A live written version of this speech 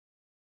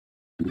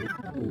Hello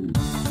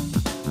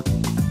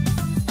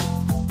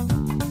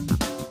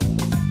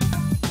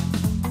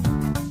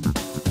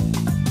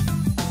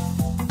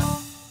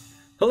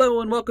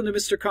and welcome to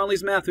Mr.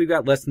 Connally's Math. We've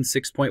got lesson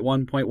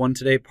 6.1.1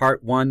 today,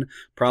 part 1,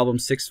 problem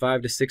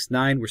 6.5 to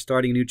 6.9. We're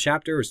starting a new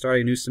chapter, we're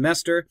starting a new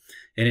semester,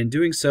 and in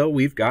doing so,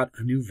 we've got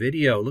a new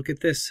video. Look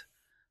at this.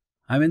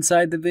 I'm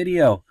inside the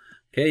video.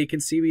 Okay, you can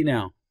see me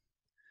now.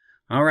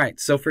 All right,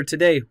 so for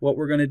today, what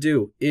we're going to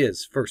do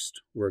is,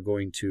 first, we're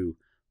going to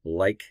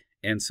like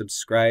and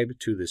subscribe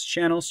to this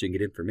channel so you can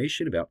get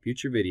information about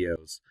future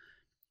videos.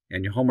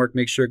 And your homework,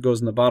 make sure it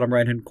goes in the bottom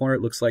right-hand corner.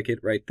 It looks like it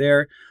right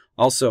there.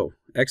 Also,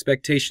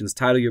 expectations,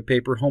 title your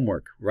paper,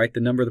 homework. Write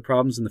the number of the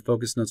problems in the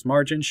focus notes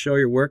margin. Show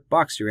your work,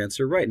 box your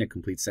answer, write in a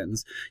complete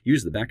sentence.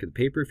 Use the back of the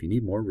paper if you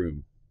need more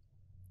room.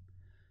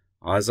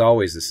 As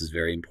always, this is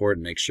very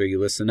important. Make sure you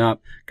listen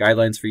up.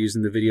 Guidelines for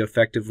using the video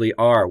effectively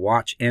are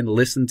watch and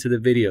listen to the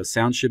video.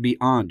 Sound should be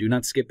on. Do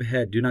not skip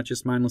ahead. Do not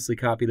just mindlessly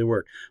copy the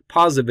work.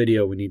 Pause the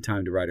video when you need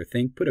time to write or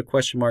think. Put a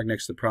question mark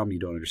next to the problem you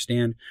don't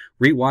understand.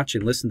 Rewatch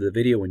and listen to the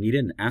video when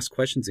needed and ask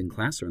questions in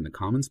class or in the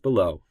comments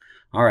below.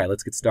 All right,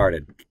 let's get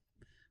started.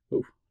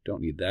 Oh, don't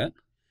need that.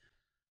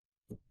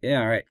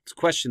 Yeah, all right. It's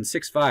question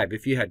 6.5.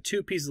 If you had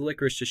 2 pieces of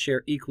licorice to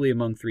share equally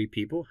among 3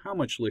 people, how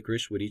much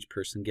licorice would each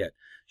person get?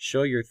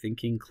 Show your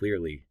thinking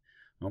clearly.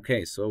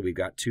 Okay, so we've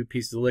got 2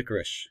 pieces of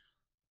licorice.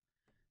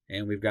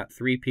 And we've got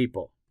 3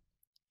 people.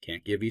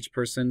 Can't give each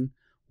person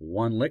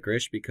 1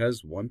 licorice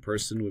because one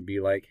person would be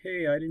like,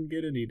 hey, I didn't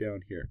get any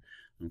down here.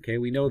 Okay,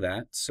 we know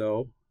that.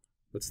 So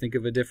let's think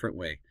of a different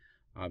way.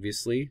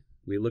 Obviously,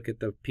 we look at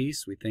the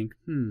piece, we think,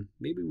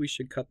 maybe we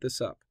should cut this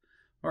up.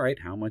 All right,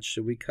 how much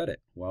should we cut it?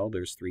 Well,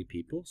 there's 3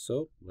 people,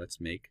 so let's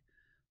make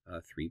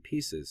 3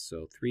 pieces.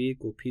 So 3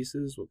 equal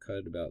pieces, we'll cut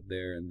it about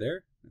there and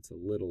there. That's a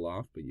little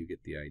off, but you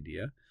get the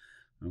idea.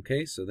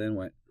 Okay, so then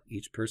what?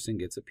 Each person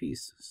gets a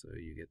piece. So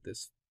you get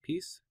this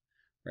piece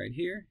right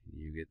here,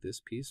 you get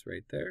this piece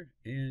right there,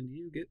 and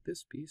you get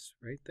this piece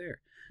right there.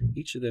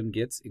 Each of them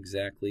gets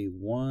exactly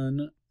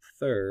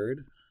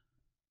 1/3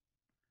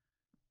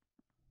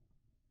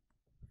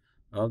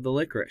 of the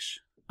licorice.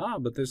 Ah,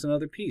 but there's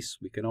another piece.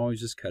 We can always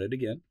just cut it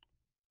again.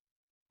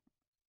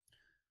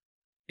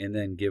 And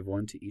then give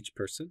 1 to each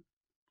person.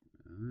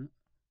 And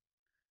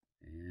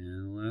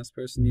the last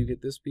person, you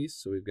get this piece.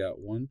 So we've got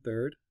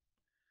 1/3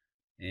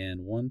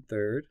 and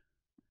 1/3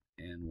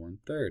 and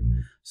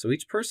 1/3. So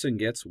each person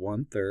gets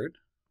 1/3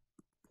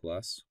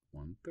 plus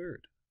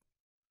 1/3.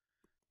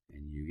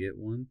 And you get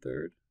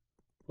 1/3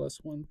 plus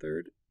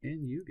 1/3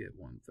 and you get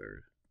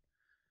 1/3.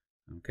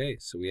 Okay,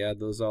 so we add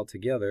those all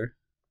together.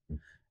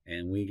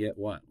 And we get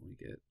what? We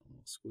get a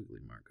little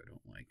squiggly mark I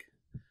don't like.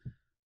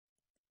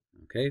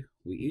 Okay,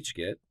 we each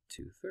get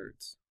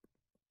 2/3.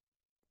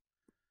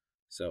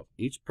 So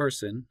each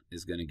person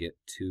is going to get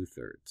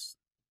 2/3.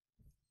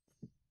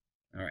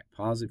 All right,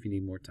 pause if you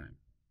need more time.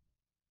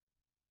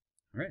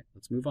 All right,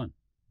 let's move on.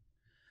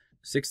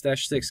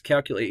 6-6,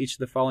 calculate each of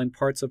the following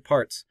parts of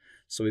parts.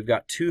 So we've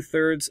got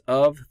 2/3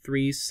 of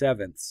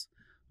 3/7.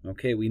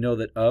 Okay, we know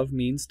that of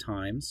means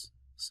times.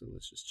 So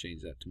let's just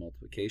change that to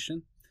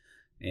multiplication.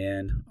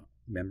 And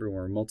remember, when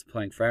we're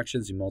multiplying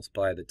fractions, you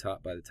multiply the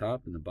top by the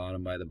top and the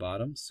bottom by the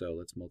bottom. So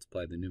let's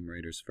multiply the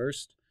numerators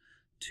first.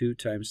 2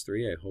 times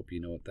 3, I hope you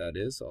know what that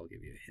is. I'll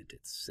give you a hint,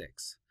 it's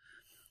 6.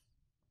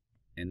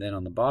 And then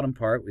on the bottom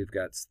part, we've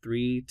got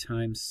 3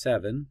 times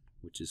 7,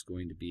 which is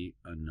going to be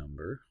a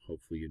number.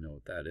 Hopefully you know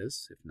what that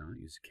is. If not,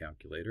 use a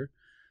calculator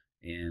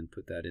and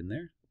put that in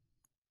there.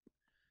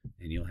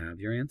 And you'll have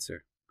your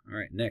answer. All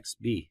right, next,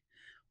 B.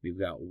 We've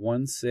got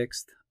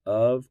 1/6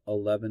 of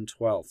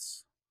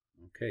 11/12.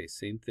 Okay,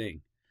 same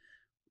thing.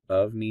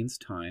 Of means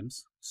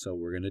times, so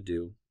we're going to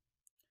do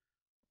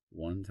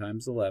 1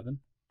 times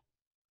 11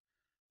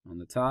 on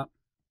the top,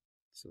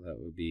 so that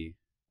would be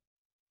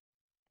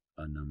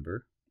a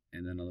number.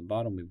 And then on the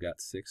bottom, we've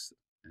got 6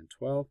 and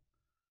 12,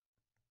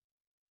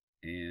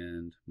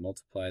 and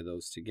multiply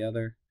those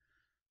together.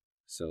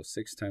 So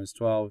 6 times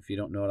 12, if you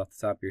don't know it off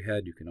the top of your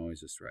head, you can always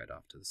just write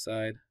off to the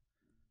side.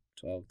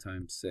 12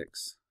 times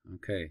 6.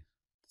 Okay,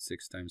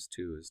 6 times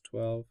 2 is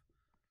 12.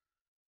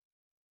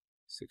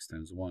 6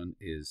 times 1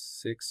 is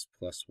 6,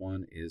 plus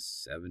 1 is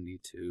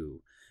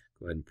 72.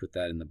 Go ahead and put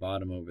that in the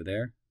bottom over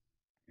there,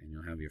 and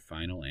you'll have your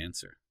final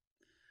answer.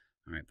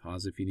 All right,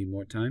 pause if you need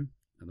more time.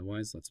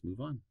 Otherwise, let's move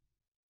on.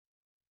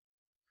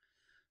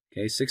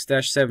 Okay,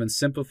 6-7,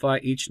 simplify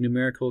each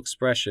numerical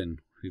expression.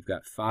 We've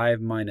got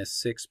 5 minus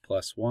 6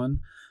 plus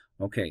 1.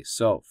 Okay,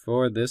 so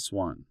for this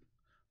one,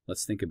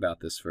 let's think about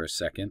this for a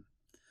second.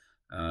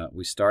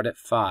 We start at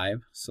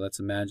 5, so let's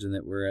imagine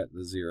that we're at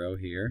the 0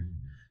 here,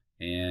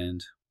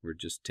 and we're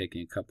just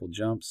taking a couple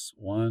jumps.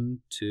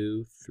 1,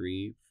 2,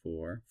 3,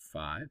 4,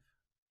 5.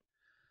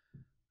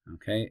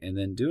 Okay, and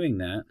then doing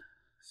that,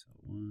 so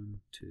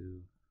 1,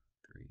 2,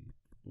 3,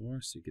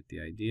 4. So you get the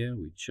idea.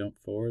 We jump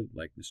forward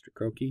like Mr.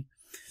 Croaky.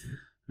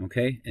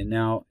 Okay, and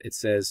now it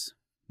says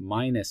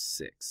minus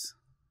 6.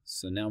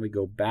 So now we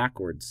go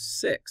backwards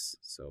 6.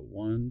 So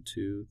 1,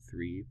 2,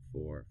 3,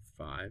 4,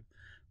 5.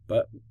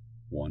 But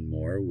One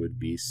more would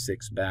be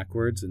 6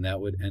 backwards, and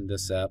that would end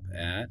us up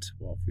at,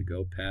 well, if we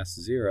go past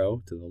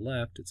 0 to the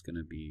left, it's going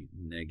to be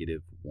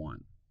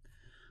 -1.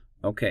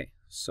 Okay,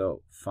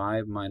 so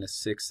 5 minus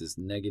 6 is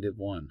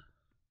 -1.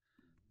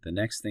 The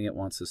next thing it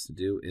wants us to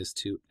do is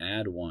to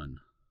add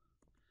 1.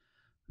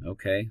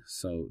 Okay,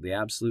 so the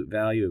absolute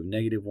value of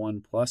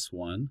 -1 plus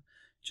 1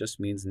 just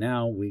means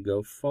now we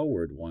go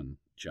forward 1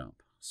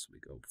 jump. So we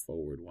go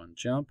forward 1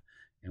 jump,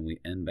 and we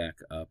end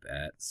back up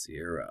at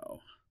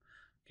 0.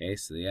 Okay,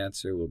 so the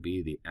answer will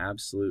be the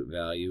absolute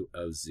value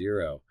of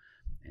 0.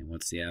 And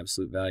what's the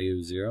absolute value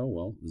of 0?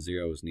 Well,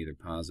 0 is neither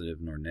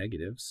positive nor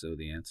negative, so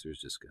the answer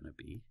is just going to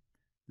be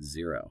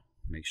 0.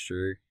 Make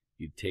sure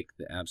you take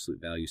the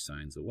absolute value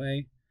signs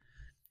away,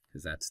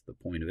 because that's the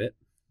point of it,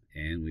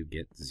 and we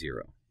get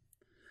 0.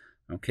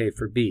 Okay,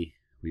 for B,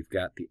 we've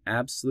got the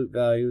absolute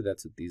value,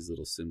 that's what these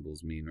little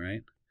symbols mean,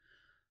 right,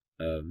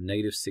 of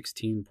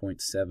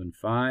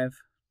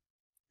 -16.75.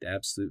 The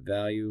absolute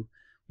value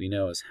we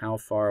know is how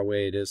far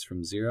away it is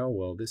from 0.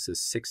 Well, this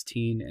is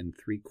 16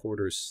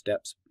 3/4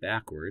 steps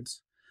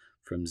backwards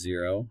from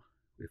 0.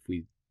 If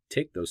we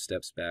take those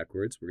steps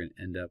backwards, we're going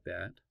to end up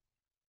at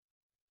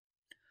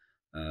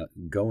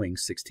going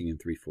 16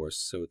 3/4.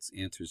 So its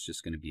answer is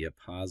just going to be a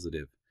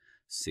positive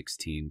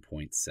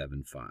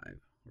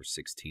 16.75 or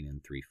 16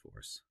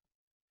 3/4.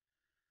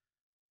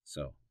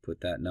 So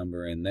put that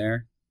number in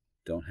there.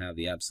 Don't have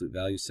the absolute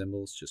value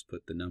symbols, just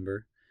put the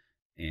number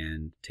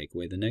and take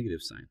away the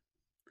negative sign.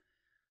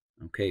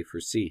 Okay, for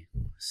C,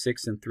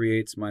 6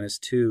 3/8 minus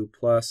 2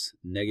 plus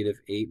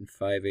 -8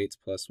 5/8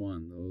 plus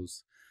 1.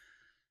 Those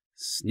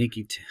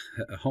sneaky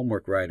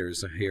homework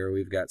writers are here.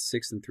 We've got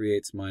 6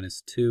 3/8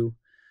 minus 2.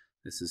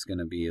 This is going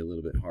to be a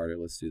little bit harder.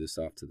 Let's do this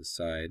off to the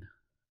side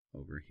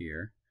over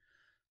here.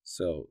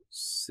 So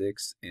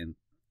 6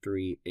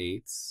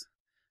 3/8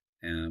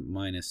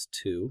 minus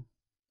 2.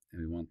 And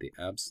we want the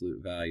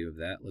absolute value of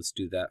that. Let's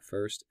do that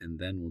first, and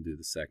then we'll do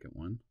the second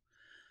one.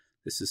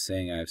 This is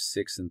saying I have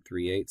 6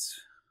 3/8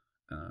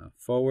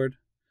 forward,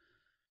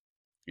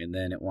 and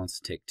then it wants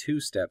to take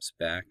 2 steps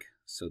back.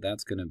 So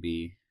that's going to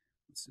be,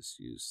 let's just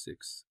use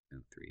 6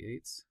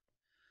 3/8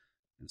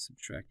 and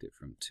subtract it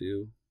from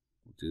 2.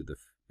 We'll do the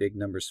big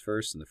numbers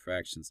first and the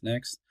fractions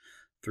next.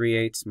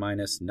 3/8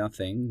 minus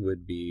nothing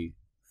would be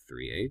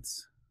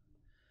 3/8,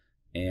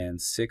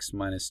 and 6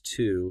 minus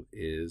 2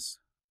 is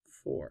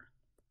 4.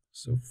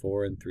 So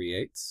 4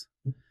 3/8.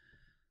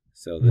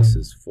 So this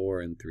is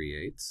 4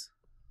 3/8.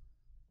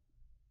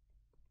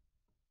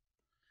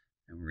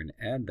 And we're going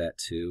to add that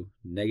to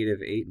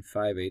 -8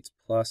 5/8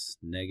 plus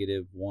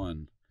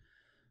 -1.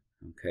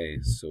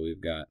 Okay, so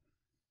we've got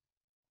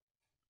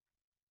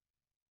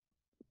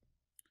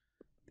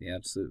the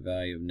absolute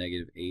value of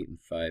 -8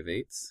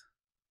 5/8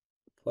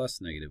 plus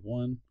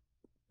 -1.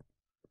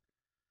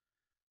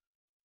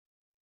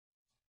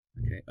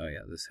 Okay, oh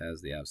yeah, this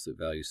has the absolute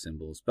value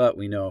symbols, but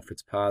we know if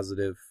it's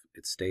positive,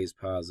 it stays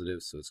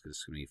positive, so it's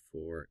just going to be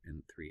 4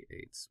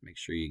 3/8. Make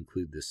sure you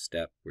include this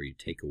step where you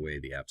take away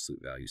the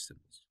absolute value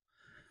symbols.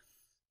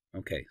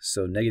 Okay,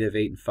 so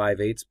 -8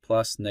 5/8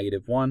 plus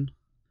 -1.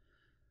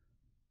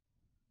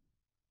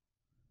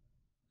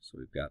 So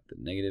we've got the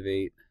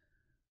 -8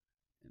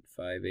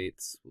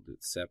 5/8. We'll do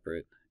it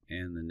separate,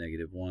 and the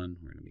 -1.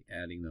 We're going to be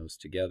adding those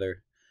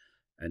together.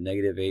 A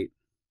 -8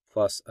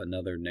 plus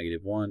another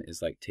 -1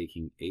 is like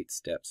taking 8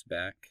 steps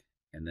back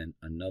and then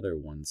another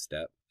 1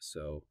 step.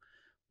 So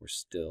we're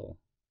still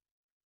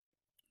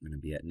going to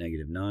be at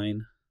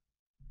 -9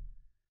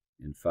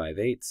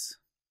 5/8.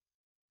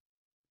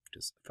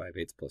 Just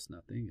 5/8 plus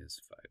nothing is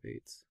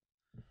 5/8.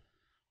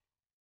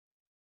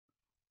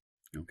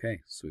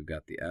 Okay, so we've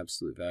got the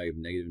absolute value of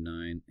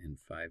 -9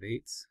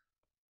 5/8.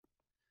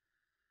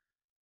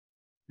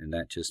 And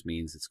that just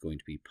means it's going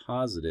to be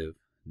positive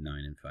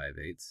 9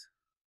 5/8.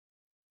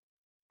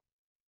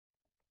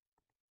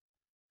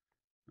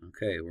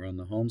 Okay, we're on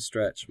the home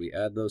stretch. We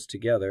add those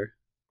together,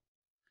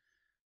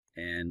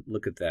 and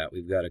look at that.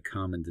 We've got a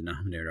common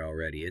denominator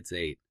already. It's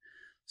 8.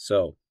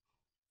 So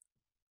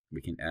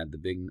we can add the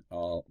big,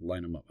 I'll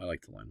line them up. I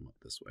like to line them up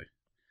this way.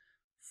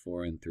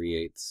 4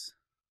 3/8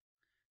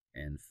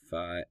 and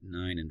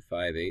 9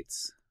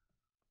 5/8.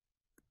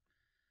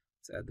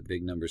 Let's add the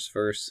big numbers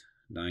first.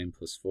 9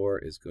 plus 4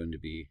 is going to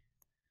be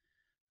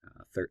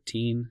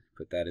 13.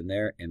 Put that in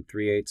there. And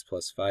 3/8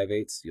 plus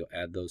 5/8, you'll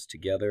add those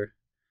together.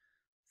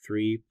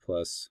 3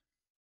 plus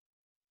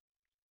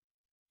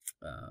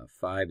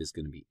 5 is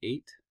going to be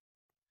 8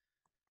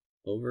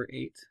 over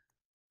 8.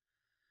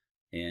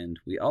 And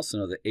we also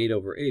know that 8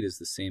 over 8 is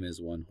the same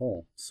as 1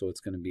 whole. So it's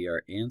going to be,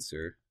 our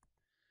answer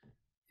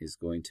is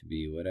going to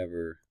be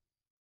whatever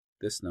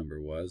this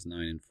number was,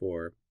 9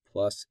 4,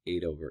 plus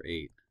 8 over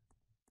 8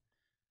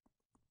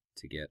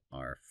 to get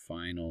our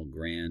final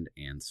grand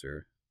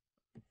answer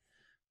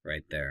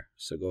right there.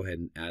 So go ahead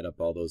and add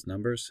up all those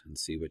numbers and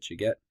see what you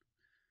get.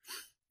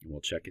 And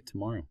we'll check it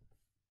tomorrow.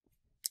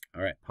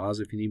 All right,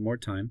 pause if you need more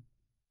time.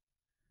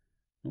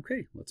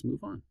 Okay, let's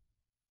move on.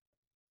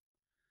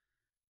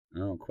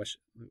 Oh,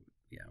 question.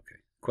 Yeah, okay.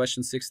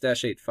 Question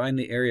 6-8. Find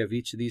the area of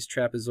each of these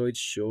trapezoids.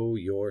 Show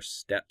your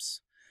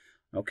steps.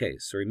 Okay,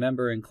 so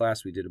remember in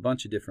class we did a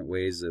bunch of different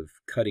ways of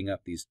cutting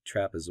up these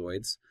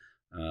trapezoids.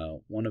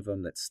 One of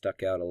them that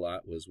stuck out a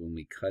lot was when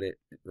we cut it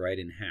right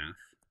in half,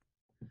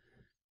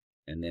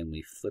 and then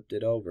we flipped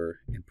it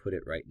over and put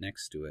it right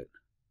next to it.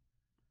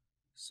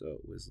 So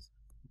it was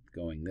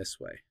going this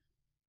way.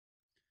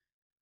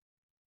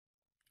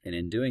 And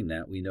in doing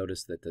that, we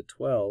noticed that the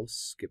 12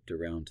 skipped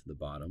around to the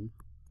bottom,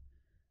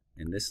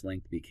 and this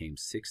length became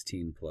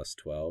 16 plus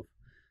 12.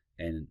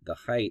 And the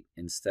height,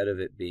 instead of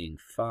it being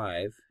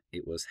 5,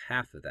 it was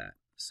half of that.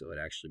 So it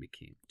actually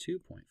became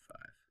 2.5.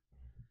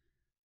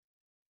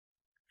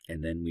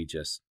 And then we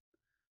just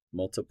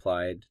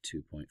multiplied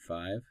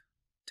 2.5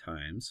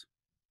 times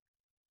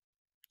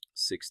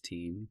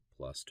 16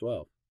 plus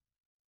 12.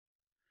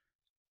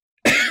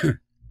 And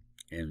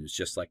it was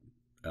just like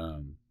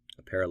a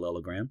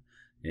parallelogram.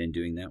 And in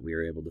doing that, we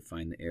were able to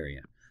find the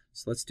area.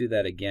 So let's do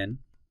that again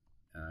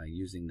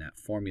using that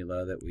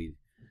formula that we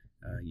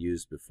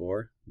used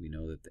before. We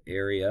know that the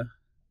area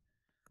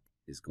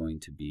is going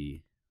to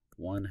be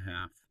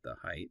 1/2 the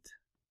height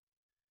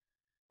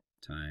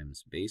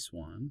times base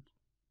 1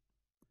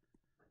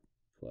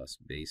 plus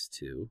base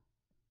 2,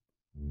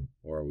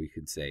 or we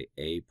could say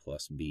A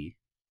plus B,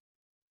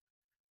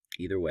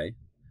 either way.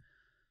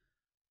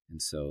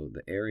 And so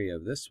the area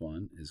of this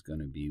one is going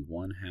to be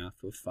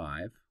 1/2 of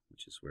 5,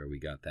 which is where we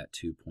got that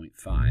 2.5,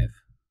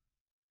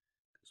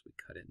 because we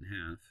cut it in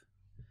half.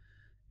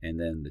 And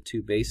then the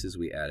two bases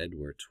we added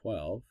were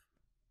 12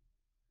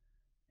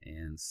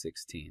 and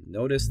 16.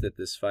 Notice that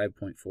this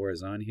 5.4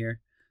 is on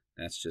here.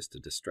 That's just to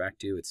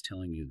distract you. It's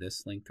telling you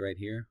this length right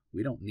here.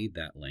 We don't need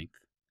that length.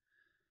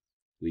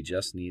 We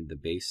just need the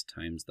base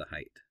times the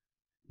height.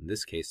 In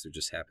this case, there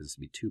just happens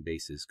to be two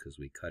bases because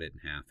we cut it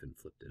in half and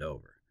flipped it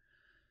over.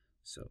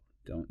 So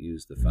don't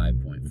use the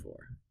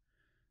 5.4.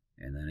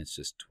 And then it's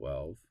just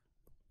 12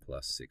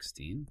 plus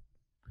 16.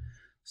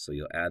 So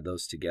you'll add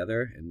those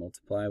together and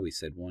multiply. We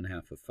said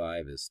 1/2 of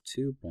 5 is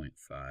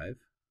 2.5.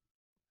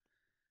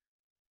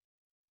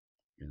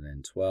 And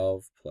then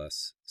 12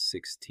 plus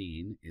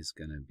 16 is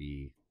going to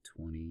be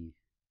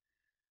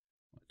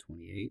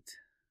 28.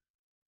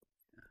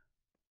 Yeah.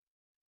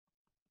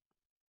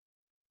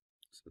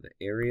 So the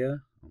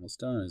area, almost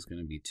done, is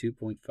going to be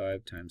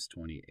 2.5 times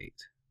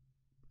 28.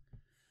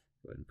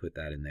 Go ahead and put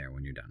that in there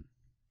when you're done.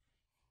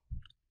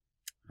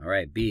 All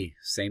right, B,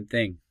 same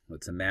thing.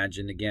 Let's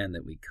imagine again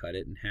that we cut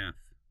it in half.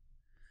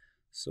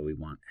 So we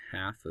want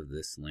half of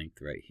this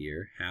length right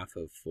here, half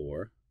of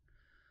 4.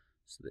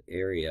 So the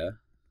area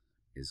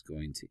is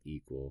going to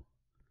equal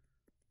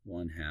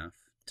 1/2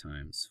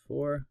 times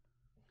 4.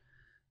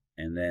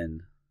 And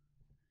then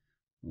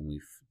when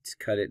we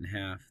cut it in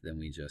half, then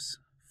we just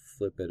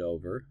flip it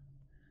over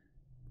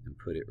and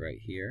put it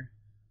right here.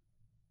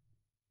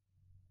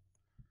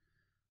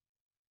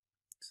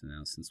 So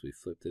now since we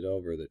flipped it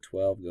over, the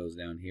 12 goes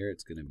down here.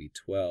 It's going to be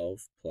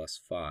 12 plus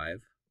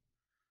 5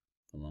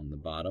 along the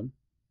bottom.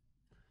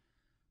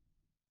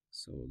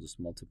 So we'll just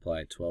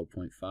multiply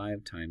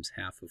 12.5 times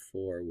half of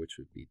 4, which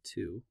would be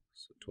 2.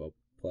 So 12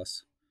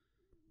 plus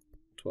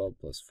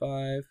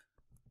 5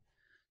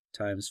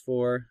 times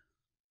 4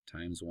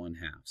 times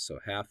 1/2. So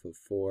half of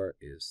 4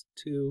 is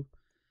 2.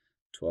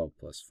 12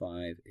 plus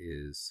 5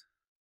 is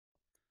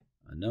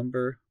a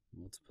number.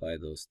 Multiply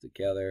those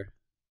together.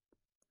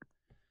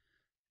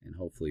 And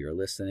hopefully you're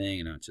listening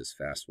and not just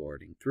fast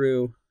forwarding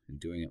through and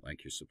doing it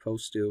like you're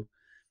supposed to.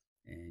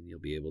 And you'll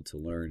be able to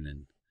learn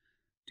and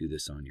do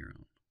this on your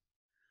own.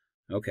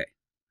 Okay,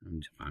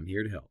 I'm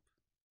here to help.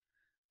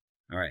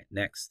 All right,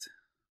 next.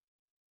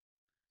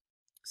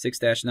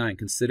 6-9,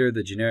 consider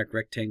the generic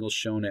rectangle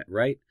shown at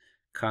right.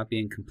 Copy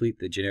and complete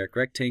the generic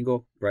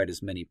rectangle. Write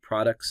as many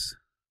products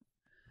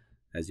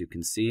as you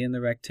can see in the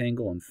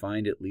rectangle and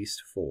find at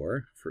least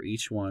 4. For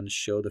each one,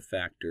 show the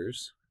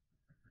factors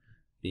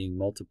being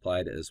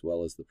multiplied as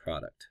well as the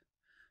product.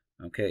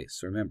 Okay,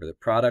 so remember, the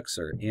products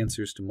are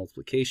answers to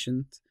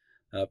multiplication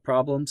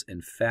problems,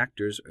 and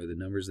factors are the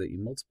numbers that you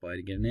multiply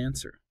to get an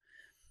answer.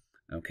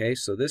 Okay,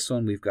 so this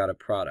one we've got a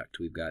product.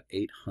 We've got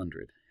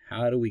 800.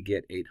 How do we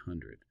get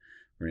 800?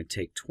 We're going to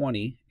take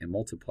 20 and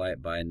multiply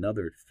it by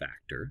another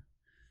factor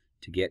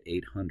to get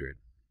 800.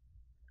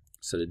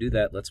 So to do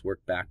that, let's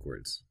work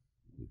backwards.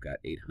 We've got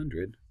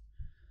 800,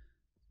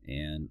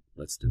 and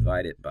let's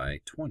divide it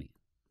by 20.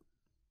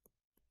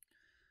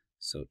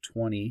 So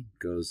 20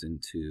 goes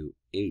into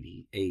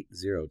 80,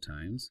 0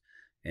 times,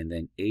 and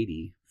then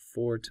 80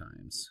 4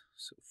 times.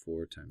 So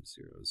 4 times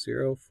 0 is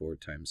 0. 4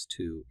 times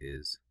 2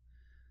 is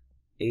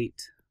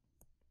 8.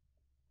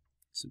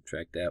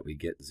 Subtract that, we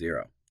get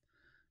 0.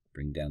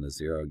 Bring down the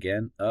 0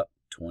 again. Up.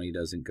 20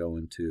 doesn't go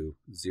into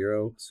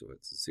 0, so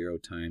it's 0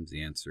 times.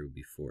 The answer would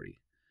be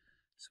 40.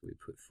 So we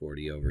put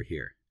 40 over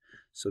here.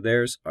 So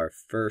there's our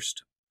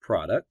first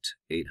product,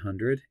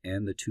 800,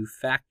 and the two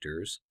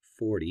factors,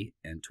 40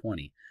 and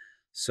 20.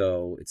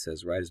 So it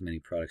says write as many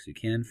products as you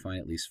can, find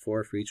at least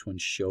 4 for each one,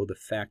 show the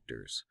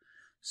factors.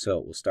 So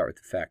we'll start with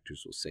the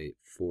factors. We'll say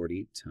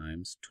 40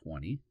 times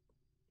 20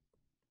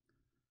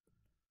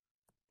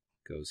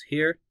 goes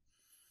here,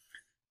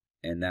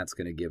 and that's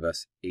going to give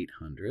us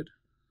 800.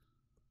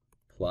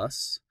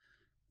 plus,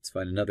 let's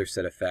find another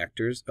set of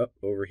factors. Up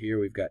over here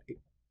we've got,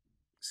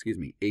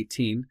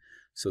 18.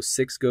 So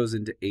 6 goes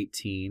into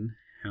 18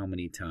 how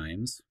many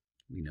times?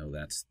 We know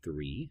that's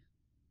 3.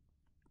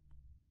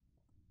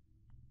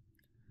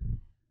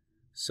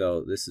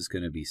 So this is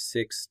going to be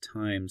 6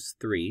 times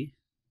 3,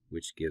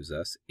 which gives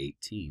us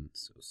 18.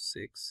 So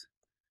 6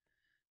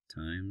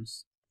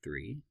 times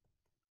 3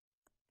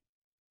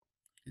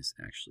 is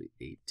actually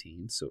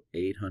 18. So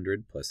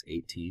 800 plus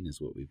 18 is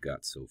what we've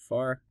got so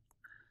far.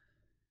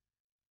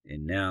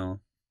 And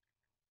now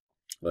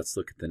let's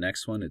look at the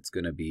next one. It's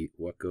going to be,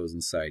 what goes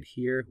inside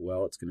here?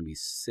 Well, it's going to be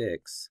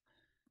 6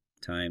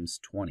 times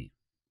 20.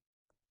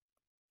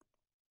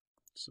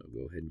 So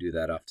go ahead and do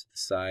that off to the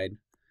side.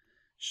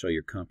 Show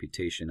your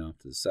computation off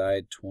to the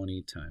side.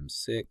 20 times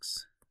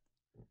 6.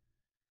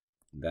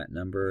 That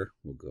number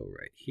will go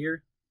right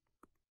here.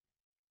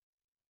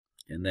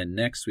 And then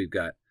next we've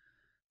got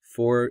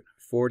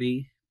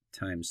 40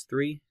 times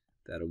 3.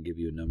 That'll give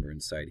you a number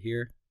inside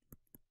here.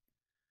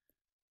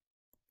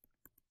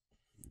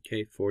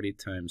 Okay, 40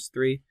 times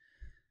 3.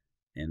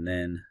 And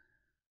then,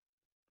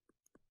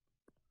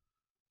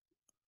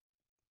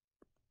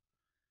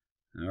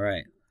 all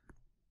right,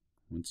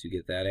 once you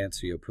get that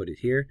answer, you'll put it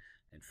here.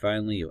 And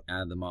finally, you'll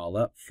add them all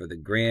up for the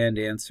grand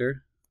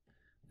answer.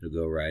 It'll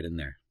go right in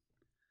there.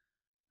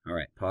 All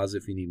right, pause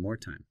if you need more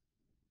time.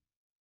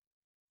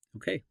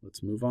 Okay,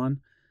 let's move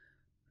on.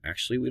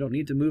 Actually, we don't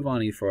need to move on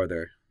any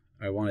further.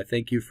 I want to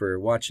thank you for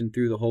watching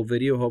through the whole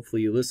video.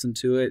 Hopefully you listened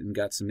to it and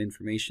got some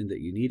information that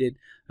you needed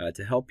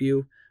to help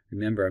you.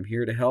 Remember, I'm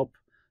here to help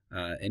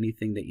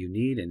anything that you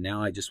need, and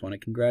now I just want to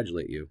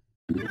congratulate you.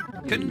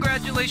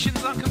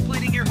 Congratulations on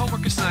completing your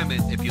homework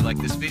assignment. If you like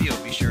this video,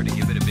 be sure to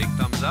give it a big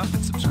thumbs up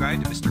and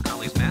subscribe to Mr.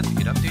 Connally's Math to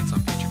get updates on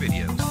future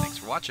videos. Thanks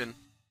for watching.